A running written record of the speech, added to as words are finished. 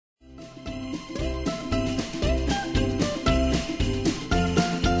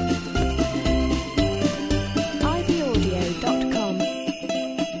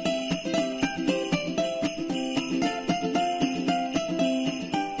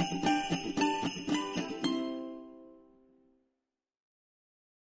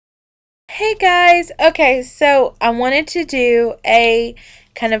Hey guys, okay, so I wanted to do a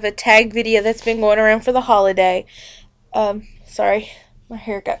kind of a tag video that's been going around for the holiday. Sorry, my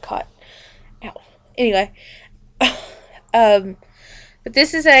hair got caught. Ow. Anyway, um, but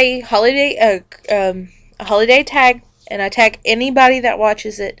this is a holiday tag, and I tag anybody that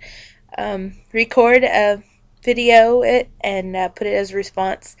watches it. Record a video it and put it as a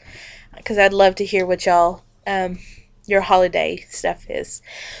response because I'd love to hear what y'all your holiday stuff is.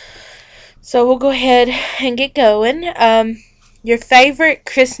 So we'll go ahead and get going. Your favorite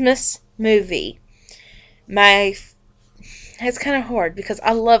Christmas movie? My It's kind of hard because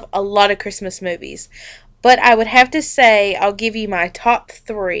I love a lot of Christmas movies, but I would have to say I'll give you my top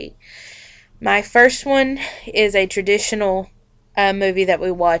three. My first one is a traditional movie that we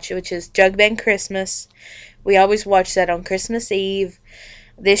watch, which is Jug Band Christmas. We always watch that on Christmas Eve.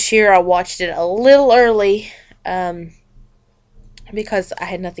 This year I watched it a little early. Because I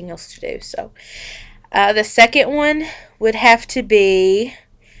had nothing else to do. So, the second one would have to be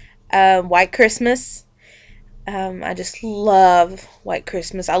White Christmas. I just love White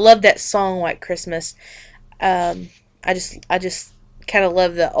Christmas. I love that song, White Christmas. I just kind of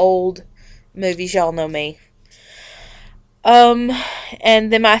love the old movies. Y'all know me. And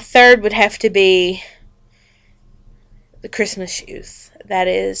then my third would have to be The Christmas Shoes. That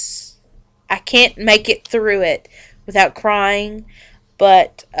is, I can't make it through it without crying,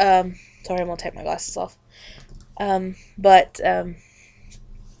 but sorry, I'm gonna take my glasses off. But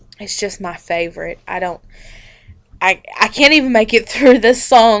it's just my favorite. I can't even make it through this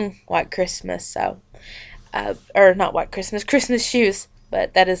song, White Christmas. So, or not White Christmas, Christmas Shoes.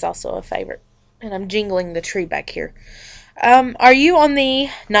 But that is also a favorite. And I'm jingling the tree back here. Are you on the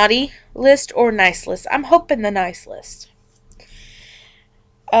naughty list or nice list? I'm hoping the nice list.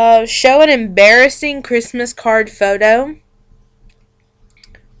 Show an embarrassing Christmas card photo.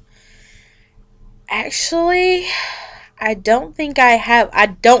 Actually, I don't think I have. I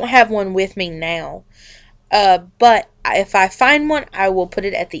don't have one with me now. But if I find one, I will put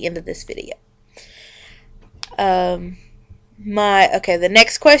it at the end of this video. The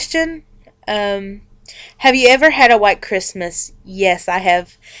next question. Have you ever had a white Christmas? Yes, I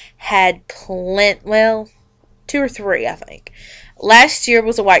have had plenty. Well, 2 or 3, I think. Last year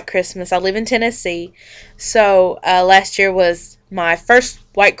was a white Christmas. I live in Tennessee, so last year was my first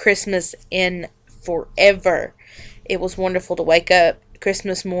white Christmas in forever. It was wonderful to wake up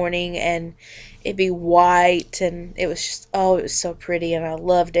Christmas morning and it be white, and it was just, oh, it was so pretty, and I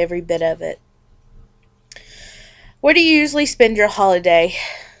loved every bit of it. Where do you usually spend your holiday?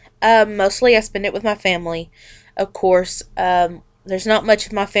 Mostly I spend it with my family, of course. There's not much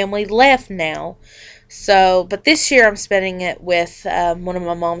of my family left now. So, but this year I'm spending it with one of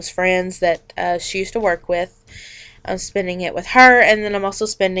my mom's friends that she used to work with. I'm spending it with her, and then I'm also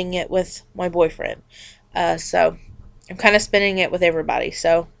spending it with my boyfriend. So, I'm kind of spending it with everybody.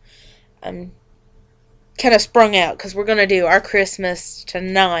 So, I'm kind of sprung out because we're going to do our Christmas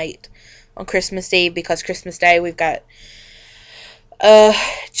tonight on Christmas Eve, because Christmas Day we've got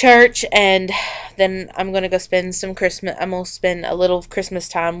church, and then I'm gonna go spend some Christmas. I'm gonna spend a little Christmas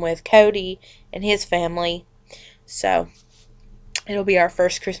time with Cody and his family, so it'll be our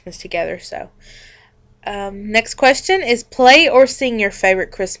first Christmas together. So, next question is: play or sing your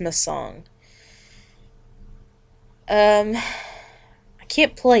favorite Christmas song? I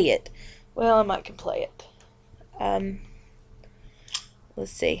can't play it. Well, I might can play it.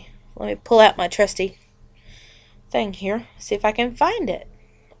 Let's see. Let me pull out my trusty thing here, see if I can find it.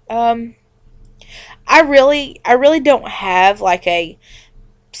 I really don't have like a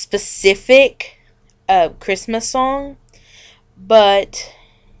specific Christmas song, but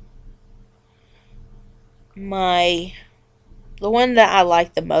the one that I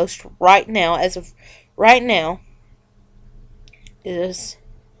like the most right now, as of right now, is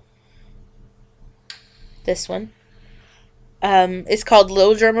this one. It's called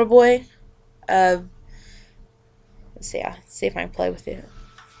Little Drummer Boy. Let's see if I can play with it.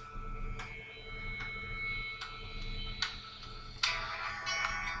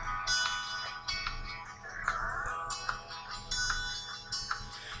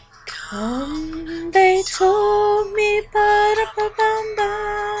 Come, they told me,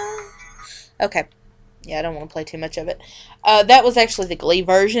 ba-da-ba-bum-bum. Okay. Yeah, I don't want to play too much of it. That was actually the Glee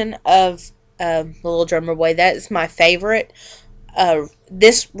version of The Little Drummer Boy. That is my favorite.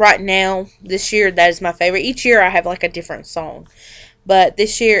 This year, that is my favorite. Each year I have like a different song, but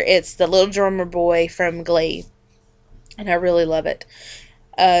this year it's the Little Drummer Boy from Glee, and I really love it.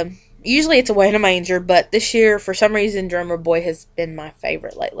 Usually it's Away in a Manger, but this year for some reason Drummer Boy has been my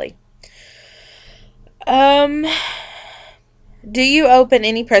favorite lately. Do you open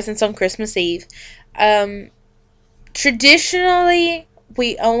any presents on Christmas Eve? Um, Traditionally,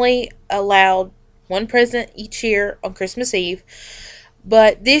 we only allowed one present each year on Christmas Eve,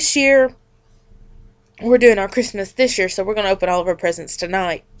 but this year we're doing our Christmas this year, so we're going to open all of our presents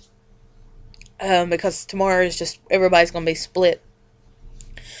tonight. Because tomorrow is just everybody's going to be split.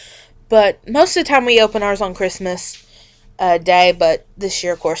 But most of the time we open ours on Christmas Day, but this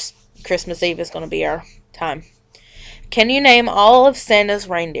year, of course, Christmas Eve is going to be our time. Can you name all of Santa's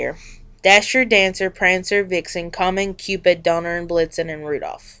reindeer? Dasher, Dancer, Prancer, Vixen, Comet, Cupid, Donner, and Blitzen, and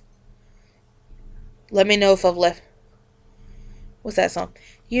Rudolph. Let me know if I've left. What's that song?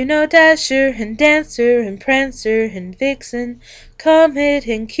 You know Dasher and Dancer and Prancer and Vixen, Comet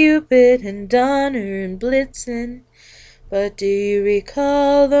and Cupid and Donner and Blitzen. But do you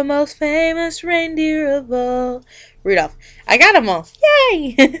recall the most famous reindeer of all? Rudolph. I got them all.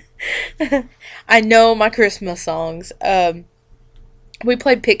 Yay! I know my Christmas songs. We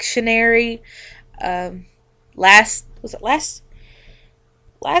played Pictionary. Last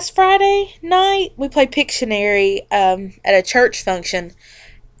Friday night? We played Pictionary at a church function,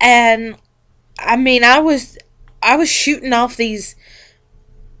 and I mean, I was shooting off these.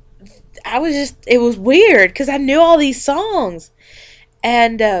 It was weird because I knew all these songs,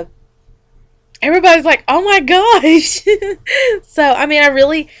 and everybody's like, "Oh my gosh!" So I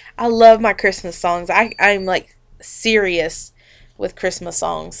mean, I love my Christmas songs. I'm like serious with Christmas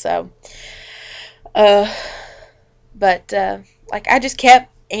songs. So, but like I just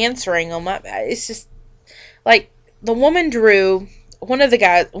kept answering them. It's just like the woman drew one of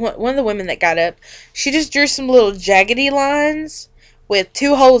the women that got up. She just drew some little jaggedy lines with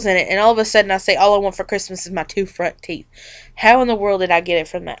 2 holes in it, and all of a sudden I say, all I want for Christmas is my 2 front teeth. How in the world did I get it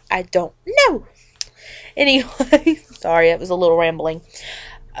from that? I don't know. Anyway, sorry, it was a little rambling.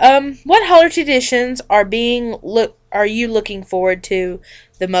 What holiday traditions are you looking forward to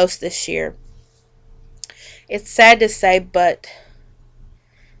the most this year? It's sad to say, but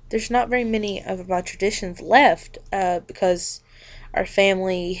there's not very many of my traditions left because our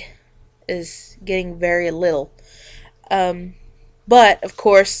family is getting very little. But of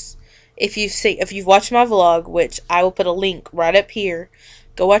course, if you've watched my vlog, which I will put a link right up here,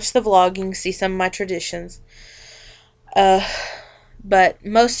 go watch the vlog. You can see some of my traditions. But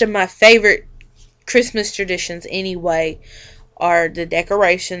most of my favorite Christmas traditions, anyway, are the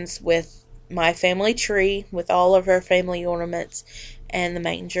decorations with my family tree, with all of our family ornaments, and the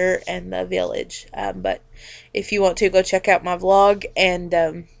manger and the village. But if you want to, go check out my vlog, and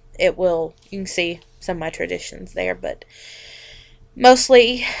you can see some of my traditions there. But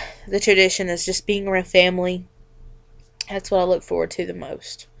mostly, the tradition is just being around family. That's what I look forward to the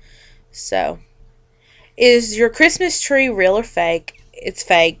most. So, is your Christmas tree real or fake? It's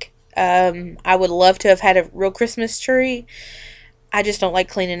fake. I would love to have had a real Christmas tree. I just don't like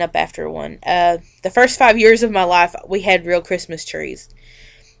cleaning up after one. The first 5 years of my life, we had real Christmas trees.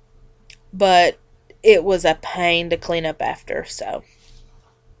 But it was a pain to clean up after. So,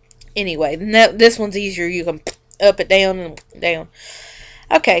 anyway, this one's easier. You can up it, down, and down.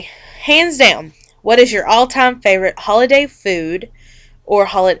 Okay, hands down, what is your all-time favorite holiday food or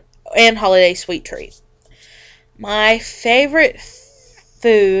holiday sweet treat? My favorite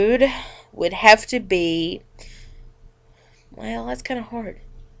food would have to be, well, that's kind of hard.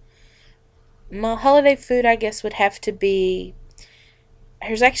 My holiday food, I guess, would have to be,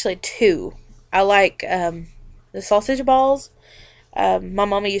 there's actually 2. I like the sausage balls. My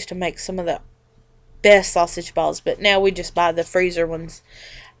mama used to make some of the best sausage balls, but now we just buy the freezer ones.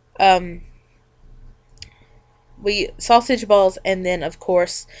 We sausage balls, and then of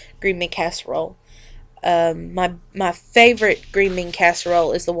course green bean casserole. My favorite green bean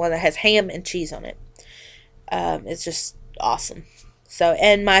casserole is the one that has ham and cheese on it. It's just awesome. So,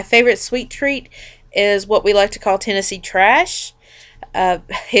 and my favorite sweet treat is what we like to call Tennessee trash.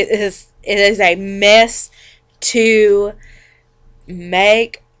 It is a mess to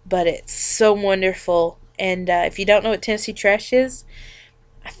make, but it's so wonderful. And if you don't know what Tennessee trash is,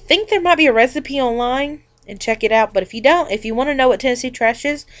 I think there might be a recipe online, and check it out. But if you want to know what Tennessee trash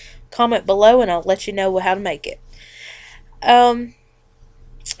is, comment below and I'll let you know how to make it.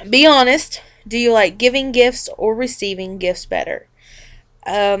 Be honest, do you like giving gifts or receiving gifts better?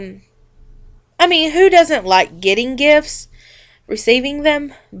 I mean, who doesn't like getting gifts, receiving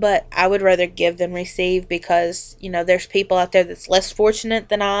them? But I would rather give than receive, because there's people out there that's less fortunate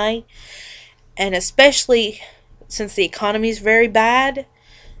than I, and especially since the economy is very bad,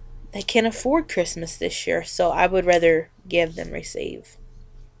 they can't afford Christmas this year. So I would rather give than receive.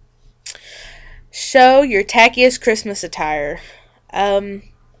 Show your tackiest Christmas attire.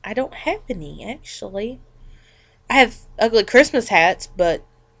 I don't have any, actually. I have ugly Christmas hats, but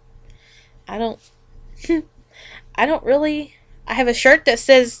I don't I don't really. I have a shirt that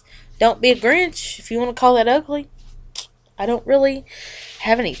says "Don't be a Grinch" if you want to call that ugly. I don't really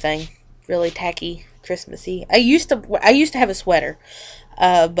have anything really tacky Christmassy. I used to have a sweater,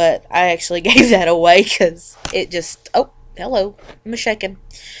 but I actually gave that away because it just. Oh, hello, I'm shaking.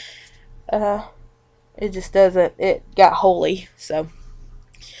 Uh, it just doesn't. It got holy. So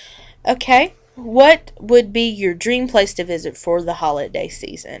okay, what would be your dream place to visit for the holiday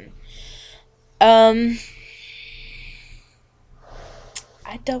season? Um,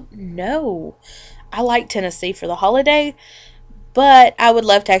 I don't know. I like Tennessee for the holiday, but I would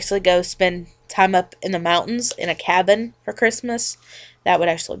love to actually go spend time up in the mountains in a cabin for Christmas. That would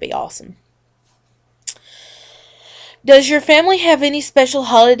actually be awesome. Does your family have any special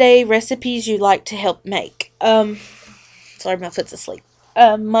holiday recipes you like to help make? Sorry, my foot's asleep.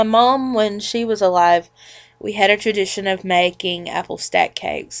 My mom, when she was alive, we had a tradition of making apple stack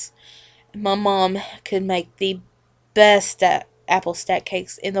cakes. My mom could make the best apple stack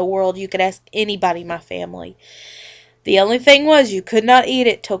cakes in the world. You could ask anybody in my family. The only thing was you could not eat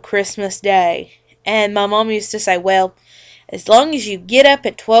it till Christmas Day. And my mom used to say, well, as long as you get up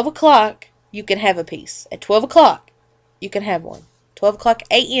at 12 o'clock, you can have a piece. At 12 o'clock, you can have one. 12 o'clock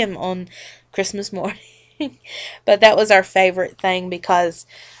a.m. on Christmas morning. But that was our favorite thing because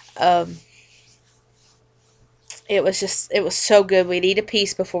it was so good. We'd eat a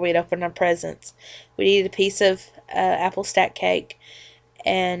piece before we'd open our presents. We'd eat a piece of apple stack cake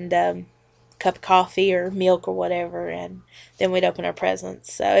and cup of coffee or milk or whatever, and then we'd open our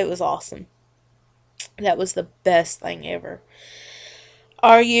presents. So it was awesome. That was the best thing ever.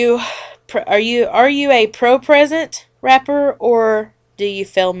 Are you a pro present wrapper, or do you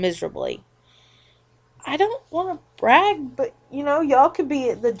fail miserably? I don't want to brag, but y'all could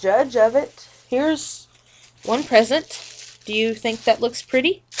be the judge of it. Here's one present. Do you think that looks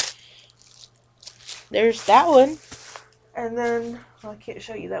pretty? There's that one. And then, well, I can't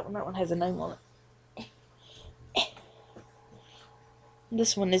show you that one. That one has a name on it.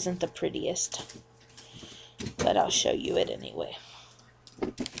 This one isn't the prettiest, but I'll show you it anyway.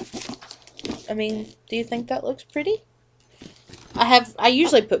 I mean, do you think that looks pretty? I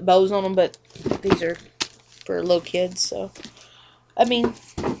usually put bows on them, but these are for little kids, so. I mean,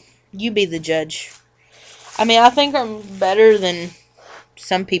 you be the judge. I mean, I think I'm better than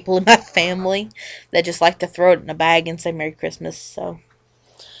some people in my family that just like to throw it in a bag and say Merry Christmas, so.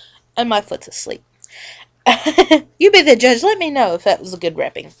 And my foot's asleep. You be the judge. Let me know if that was a good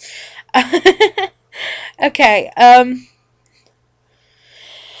wrapping. Okay,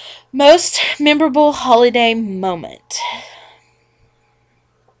 most memorable holiday moment.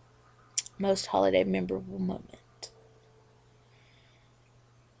 Most holiday memorable moment.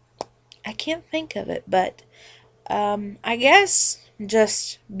 I can't think of it, but I guess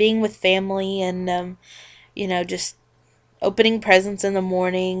just being with family and just opening presents in the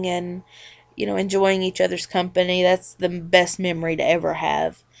morning and enjoying each other's company. That's the best memory to ever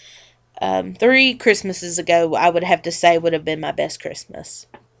have. 3 Christmases ago, I would have to say would have been my best Christmas.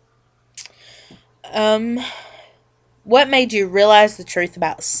 What made you realize the truth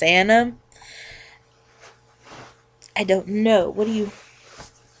about Santa? I don't know.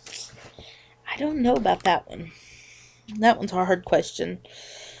 I don't know about that one. That one's a hard question.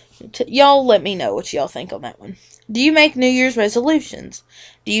 Y'all let me know what y'all think on that one. Do you make New Year's resolutions?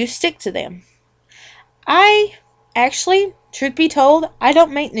 Do you stick to them? I actually, truth be told, I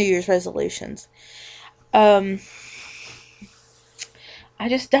don't make New Year's resolutions. I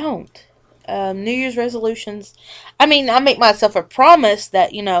just don't. New Year's resolutions. I mean, I make myself a promise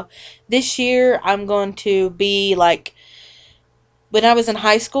that, this year I'm going to be like when I was in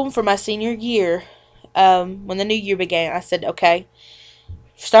high school for my senior year, when the new year began, I said, okay,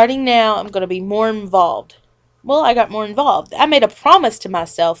 starting now, I'm going to be more involved. Well, I got more involved. I made a promise to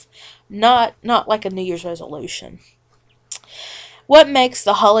myself, not like a New Year's resolution. What makes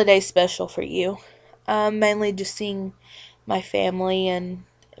the holiday special for you? Mainly just seeing my family and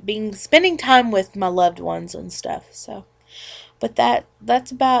spending time with my loved ones and stuff. So, but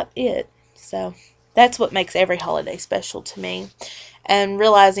that's about it. So, that's what makes every holiday special to me, and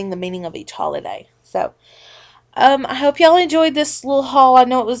realizing the meaning of each holiday. So, I hope y'all enjoyed this little haul. I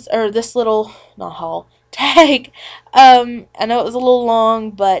know it was, or this little, not haul, tag. I know it was a little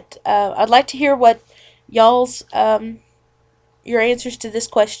long, but I'd like to hear what y'all's your answers to this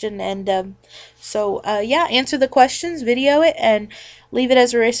question, and so yeah, answer the questions, video it, and leave it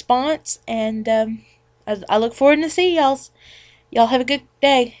as a response, and I look forward to see y'all. Y'all have a good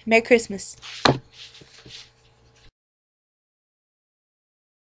day. Merry Christmas.